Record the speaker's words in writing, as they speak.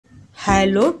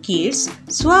Hello kids,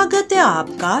 स्वागत है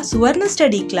आपका स्वर्ण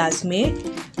स्टडी क्लास में।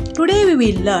 Today we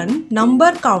will learn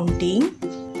number counting.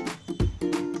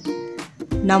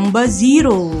 Number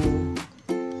 0,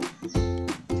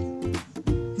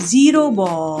 0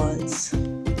 balls.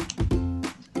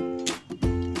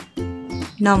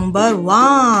 Number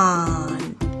 1,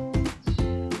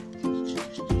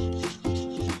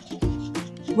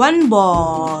 1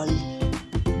 ball.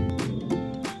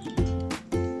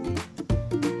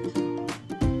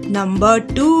 Number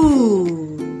 2,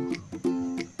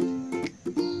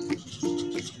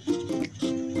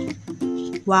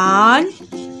 1,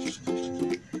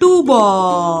 2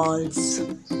 balls.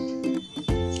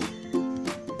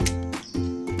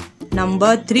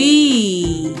 Number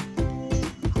 3,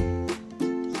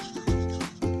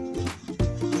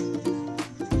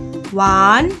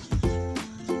 1,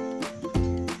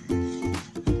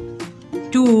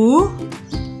 2,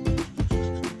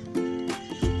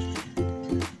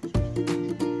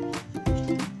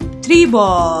 3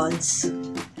 balls.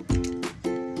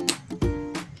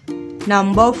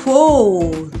 Number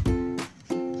 4,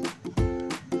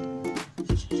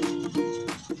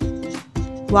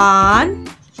 1,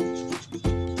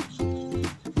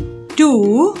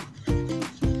 2,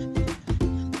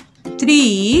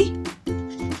 3,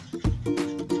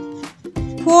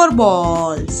 4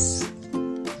 balls.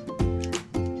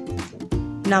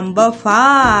 Number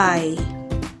 5,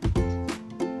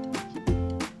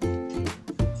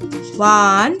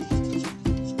 1,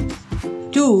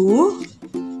 2,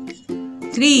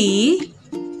 3,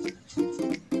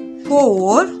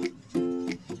 4,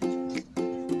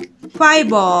 5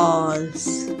 balls.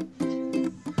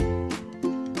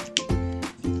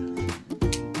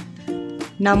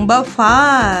 Number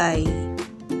 5,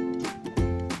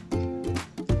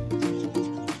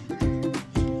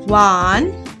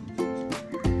 1,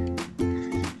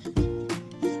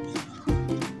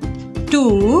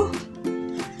 2,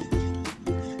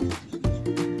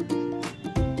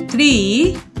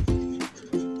 3,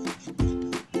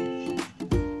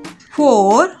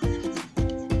 4,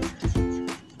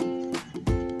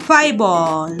 5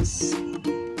 balls.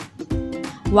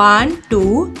 1,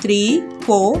 2, 3,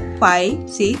 4, 5,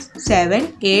 6, 7,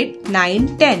 8, 9,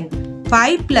 10.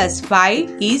 5 plus 5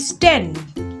 is 10.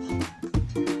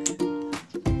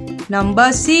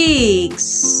 Number 6,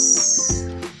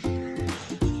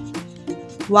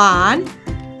 1,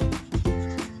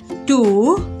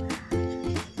 2,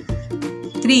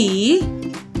 3,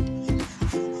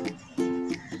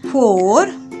 4,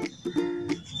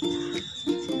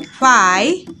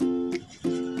 5,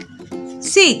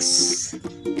 6.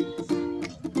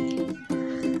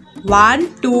 1,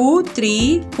 2,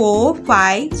 3, 4,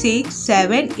 5, 6,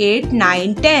 7, 8,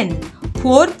 9, 10.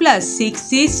 4 plus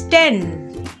 6 is 10.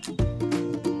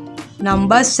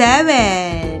 Number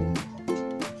 7,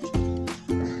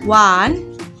 1,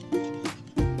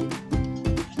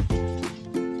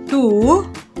 2,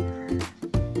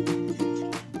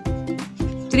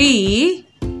 3,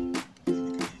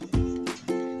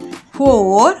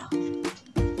 4,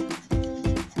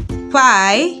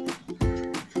 5,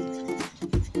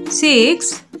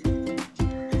 6,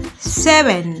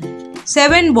 7.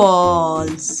 7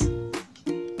 balls.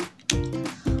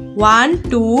 1,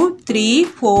 2, 3,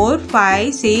 4,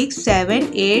 5, 6, 7,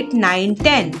 8, 9,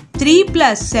 10. 3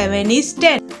 plus 7 is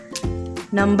 10.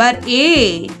 Number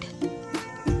 8,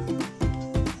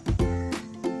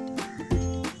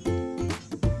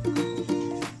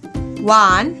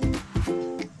 1,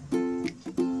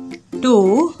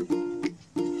 2,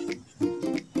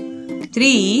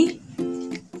 3,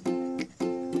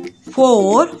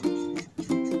 4,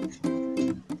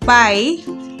 5,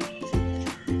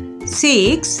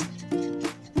 6,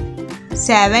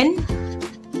 7,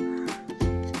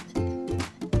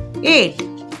 8.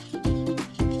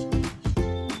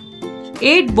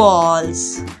 8 balls.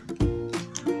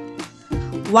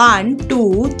 1,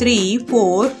 2, 3,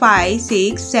 4, 5,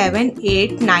 6, 7,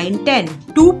 8, 9, 10.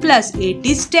 2 plus 8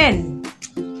 is 10.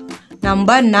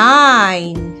 Number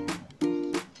 9,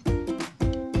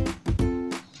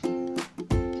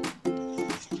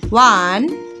 1,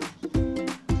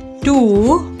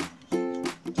 2,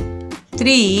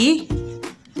 3,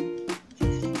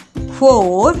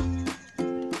 4,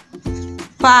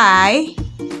 5,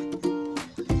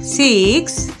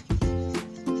 6,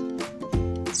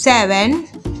 7,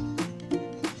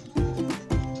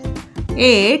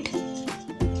 8,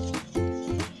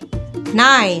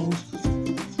 9.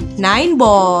 9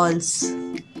 balls.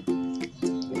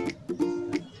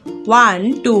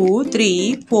 1, 2,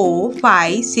 3, 4,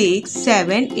 5, 6,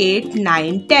 7, 8,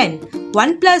 9, 10.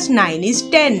 1 plus 9 is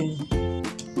 10.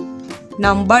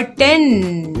 Number 10,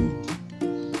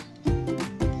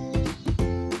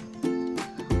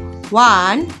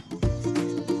 1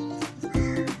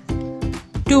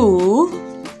 2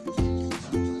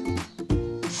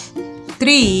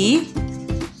 3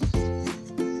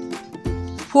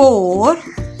 4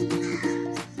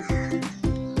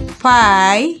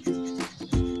 5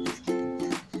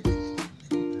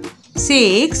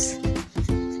 6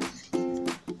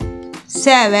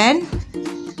 7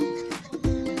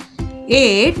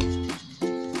 8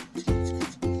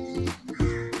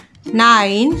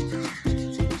 9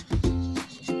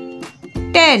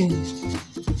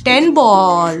 10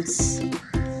 balls.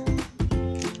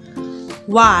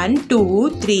 1 2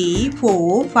 3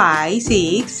 4 5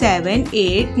 6 7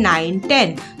 8 9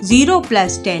 10. 0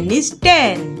 plus 10 is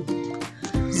 10.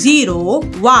 0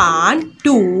 1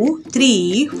 2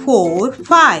 3 4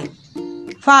 5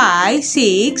 5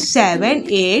 6 7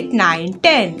 8 9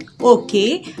 10. Okay,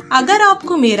 अगर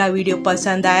आपको मेरा video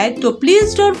पसंद आए तो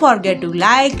please don't forget to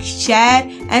like, share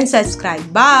and subscribe.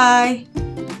 Bye.